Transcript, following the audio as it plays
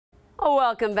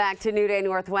Welcome back to New Day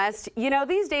Northwest. You know,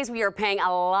 these days we are paying a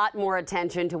lot more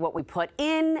attention to what we put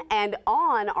in and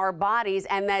on our bodies,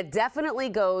 and that definitely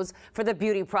goes for the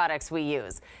beauty products we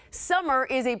use. Summer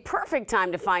is a perfect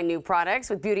time to find new products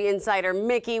with beauty insider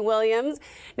Mickey Williams.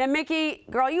 Now, Mickey,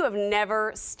 girl, you have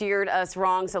never steered us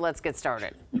wrong, so let's get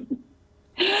started.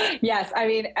 Yes, I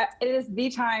mean, it is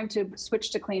the time to switch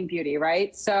to clean beauty,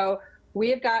 right? So we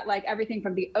have got like everything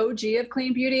from the OG of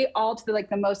clean beauty all to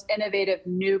the most innovative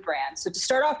new brands. So to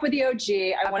start off with the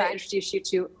OG, I want to introduce you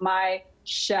to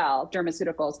Michelle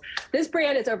Dermaceuticals. This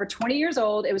brand is over 20 years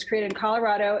old. It was created in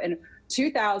Colorado in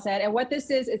 2000. And what this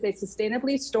is a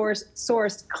sustainably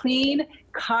sourced, clean,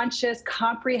 conscious,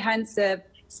 comprehensive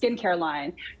skincare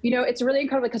line. You know, it's really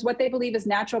incredible because what they believe is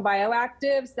natural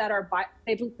bioactives that are,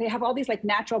 they have all these like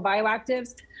natural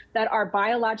bioactives that are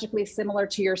biologically similar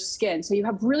to your skin. So you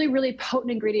have really, really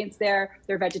potent ingredients there.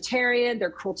 They're vegetarian, they're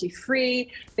cruelty-free,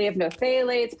 they have no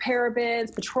phthalates,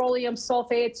 parabens, petroleum,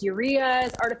 sulfates,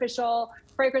 ureas, artificial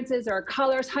fragrances or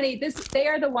colors. Honey, they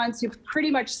are the ones who pretty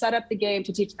much set up the game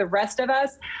to teach the rest of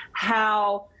us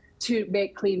how to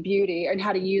make clean beauty and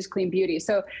how to use clean beauty.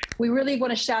 So we really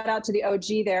want to shout out to the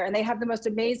OG there. And they have the most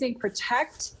amazing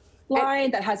Protect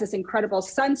line that has this incredible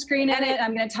sunscreen in it.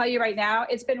 I'm going to tell you right now,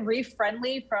 it's been reef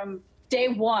friendly from day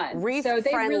one. Reef so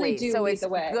they friendly. really do lead the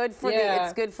way. Good for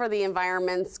it's good for the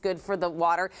environment, it's good for the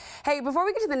water. Hey, before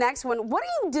we get to the next one, what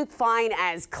do you define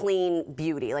as clean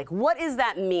beauty? Like, what does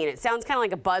that mean? It sounds kind of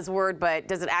like a buzzword, but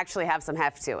does it actually have some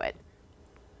heft to it?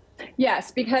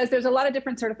 Yes, because there's a lot of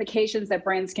different certifications that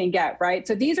brands can get, right?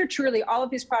 So these are truly, all of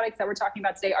these products that we're talking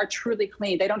about today are truly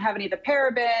clean. They don't have any of the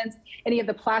parabens, any of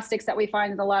the plastics that we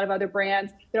find in a lot of other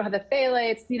brands. They don't have the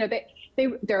phthalates, you know,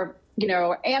 they're you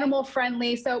know, animal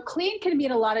friendly. So clean can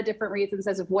mean a lot of different reasons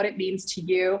as of what it means to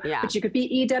you. Yeah. But you could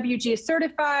be EWG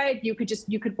certified. You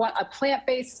could want a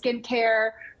plant-based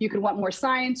skincare. You could want more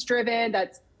science driven.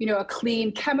 That's, you know, a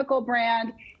clean chemical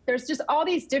brand. There's just all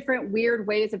these different weird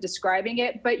ways of describing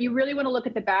it, but you really want to look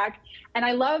at the back. And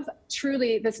I love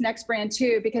truly this next brand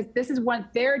too, because this is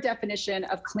their definition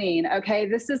of clean. Okay.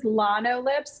 This is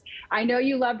Lanolips. I know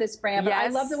you love this brand, but I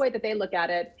love the way that they look at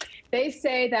it. They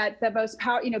say that the most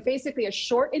basically a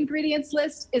short ingredients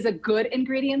list is a good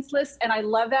ingredients list. And I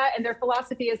love that. And their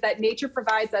philosophy is that nature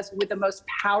provides us with the most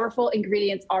powerful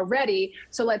ingredients already.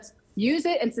 So let's use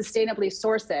it and sustainably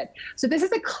source it. So this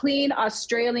is a clean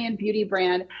Australian beauty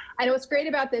brand. And what's great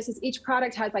about this is each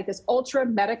product has like this ultra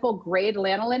medical grade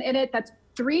lanolin in it that's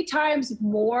 3 times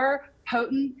more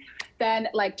potent than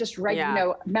like just regular, you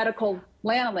know, medical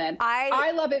lanolin.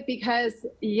 I love it because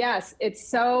yes, it's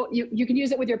so, you can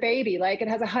use it with your baby. Like it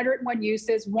has 101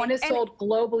 uses. One is sold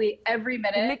globally every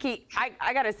minute. Mickey,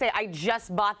 I gotta say, I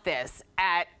just bought this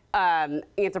at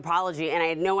Anthropologie, and I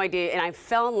had no idea, and I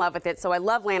fell in love with it. So I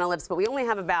love Lanolips, but we only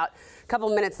have about a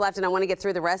couple minutes left, and I want to get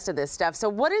through the rest of this stuff. So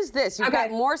what is this? You've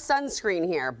got more sunscreen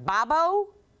here. Babo?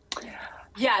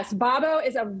 Yes, Babo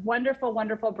is a wonderful,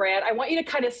 wonderful brand. I want you to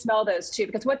kind of smell those too,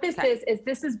 because what this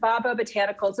is Babo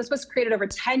Botanicals. This was created over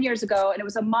 10 years ago, and it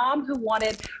was a mom who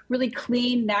wanted really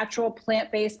clean, natural,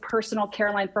 plant-based personal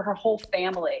care line for her whole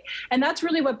family. And that's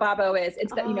really what Babo is.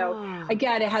 It's that, you know,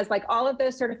 again, it has like all of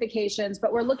those certifications,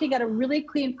 but we're looking at a really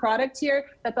clean product here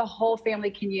that the whole family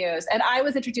can use. And I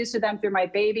was introduced to them through my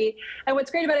baby. And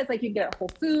what's great about it is like you can get it at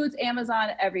Whole Foods, Amazon,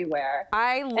 everywhere.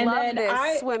 I love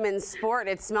this Swim in Sport.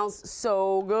 It smells so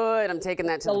good. I'm taking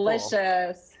that to the pool.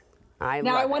 Delicious. I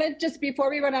want to just, before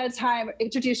we run out of time,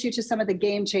 introduce you to some of the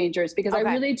game changers, because I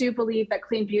really do believe that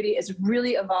clean beauty is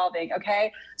really evolving.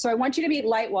 Okay. So I want you to meet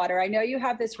Lightwater. I know you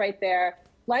have this right there.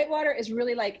 Lightwater is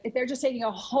really like, they're just taking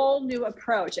a whole new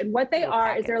approach. And what they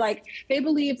are is they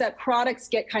believe that products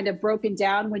get kind of broken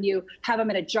down when you have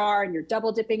them in a jar and you're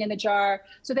double dipping in the jar.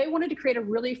 So they wanted to create a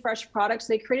really fresh product.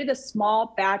 So they created a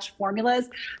small batch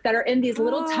formulas that are in these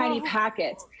little tiny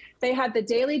packets. They have the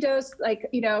daily dose, like,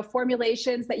 you know,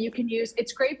 formulations that you can use.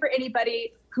 It's great for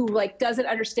anybody who like doesn't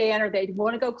understand, or they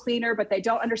want to go cleaner, but they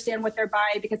don't understand what they're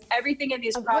buying, because everything in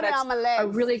these products are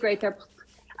really great. They're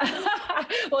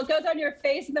well, it goes on your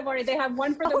face in the morning. They have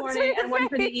one for the morning and one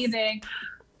for the evening.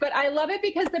 But I love it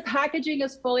because the packaging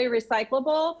is fully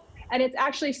recyclable, and it's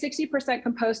actually 60%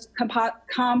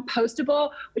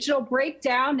 compostable, which it'll break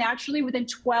down naturally within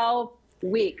 12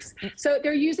 weeks. So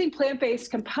they're using plant-based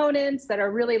components that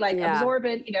are really like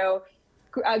absorbent, you know,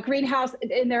 greenhouse,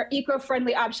 in their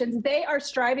eco-friendly options. They are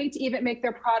striving to even make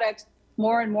their product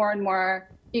more and more and more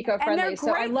eco-friendly.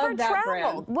 So I love that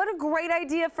brand. What a great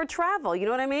idea for travel. You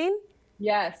know what I mean?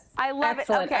 Yes. I love it.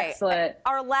 Okay. Excellent.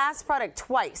 Our last product,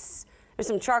 Twice. There's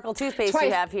some charcoal toothpaste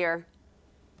you have here.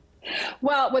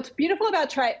 Well, what's beautiful about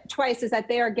Twice is that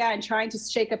they are, again, trying to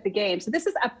shake up the game. So this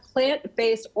is a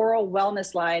plant-based oral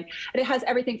wellness line, and it has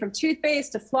everything from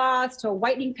toothpaste to floss to a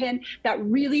whitening pin that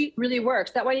really, really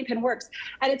works. That whitening pin works.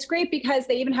 And it's great because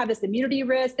they even have this immunity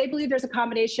risk. They believe there's a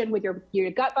combination with your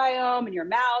gut biome and your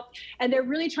mouth, and they're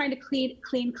really trying to clean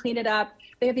it up.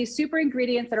 They have these super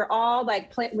ingredients that are all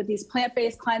like with these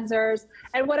plant-based cleansers.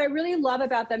 And what I really love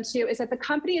about them too is that the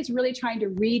company is really trying to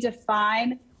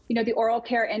redefine the oral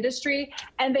care industry.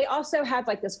 And they also have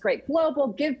like this great global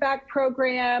give back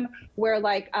program where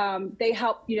like they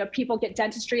help, people get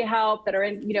dentistry help that are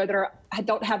in,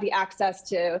 don't have the access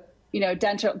to,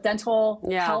 dental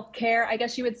health care, I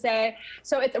guess you would say.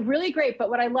 So it's really great. But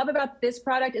what I love about this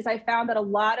product is I found that a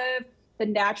lot of the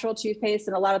natural toothpaste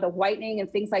and a lot of the whitening and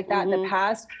things like that in the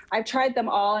past, I've tried them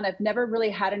all and I've never really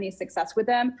had any success with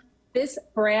them. This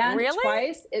brand,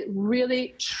 Twice, it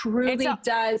really, truly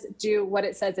does do what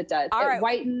it says it does. It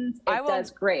whitens, it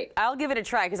does great. I'll give it a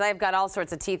try because I've got all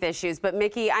sorts of teeth issues. But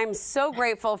Mickey, I'm so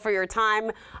grateful for your time.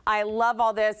 I love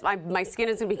all this. My skin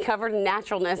is going to be covered in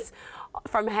naturalness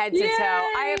from head to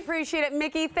toe. I appreciate it.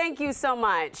 Mickey, thank you so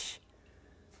much.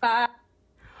 Bye.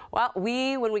 Well,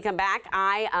 when we come back,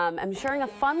 I am sharing a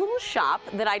fun little shop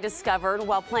that I discovered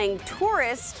while playing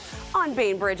tourist on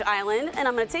Bainbridge Island, and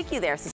I'm going to take you there. So